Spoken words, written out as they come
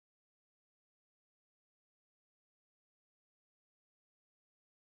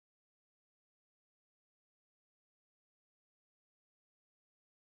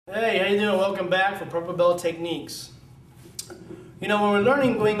Hey, how you doing? Welcome back for Purple Belt Techniques. You know, when we're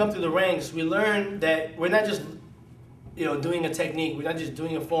learning going up through the ranks, we learn that we're not just, doing a technique. We're not just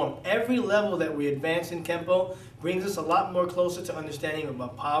doing a form. Every level that we advance in Kenpo brings us a lot more closer to understanding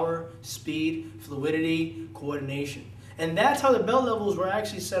about power, speed, fluidity, coordination. And that's how the belt levels were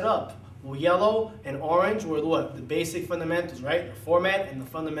actually set up. Well, yellow and orange were what? The basic fundamentals, right? The format and the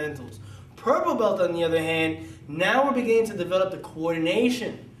fundamentals. Purple belt, on the other hand, now we're beginning to develop the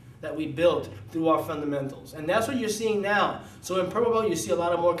coordination that we built through our fundamentals. And that's what you're seeing now. So in purple belt, you see a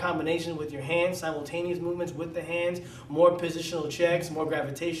lot of more combinations with your hands, simultaneous movements with the hands, more positional checks, more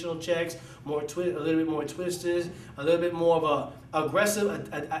gravitational checks, a little bit more twisters, a little bit more of a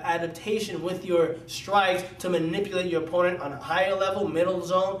aggressive adaptation with your strikes to manipulate your opponent on a higher level, middle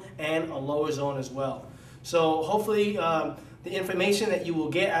zone, and a lower zone as well. So hopefully, the information that you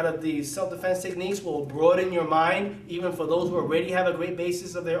will get out of these self-defense techniques will broaden your mind, even for those who already have a great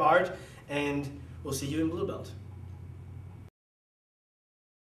basis of their art, and we'll see you in blue belt.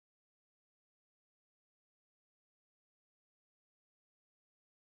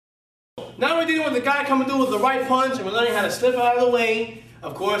 Now we're dealing with the guy coming through with the right punch, and we're learning how to slip out of the way,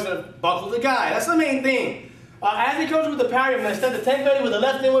 of course, and buckle the guy. That's the main thing. As he comes with the parry, I'm going to step the 1030 with the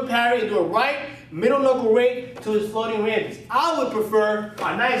left inward parry and do a right middle knuckle rake to his floating ribs. I would prefer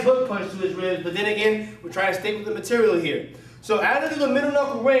a nice hook punch to his ribs, but then again, we're trying to stick with the material here. So as I do the middle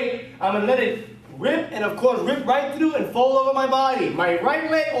knuckle rake, I'm going to let it rip and of course rip right through and fold over my body. My right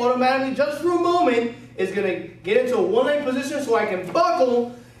leg automatically, just for a moment, is going to get into a one leg position so I can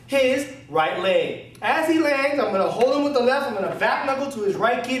buckle his right leg. As he lands, I'm going to hold him with the left. I'm going to back knuckle to his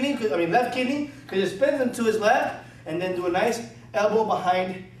left kidney, because it spins him to his left, and then do a nice elbow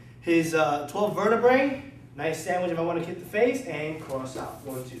behind his 12 vertebrae. Nice sandwich if I want to hit the face, and cross out.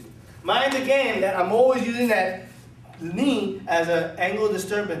 1, 2. Mind again that I'm always using that knee as an angle of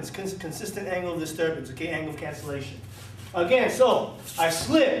disturbance, consistent angle of disturbance, okay, angle of cancellation. Again, so I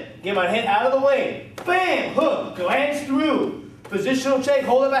slip, get my head out of the way, bam, hook, glance through, positional check,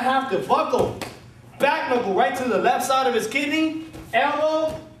 hold if I have to, buckle, back knuckle right to the left side of his kidney,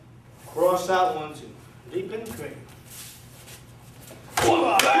 elbow, cross out, 1, 2. Deep in the crane.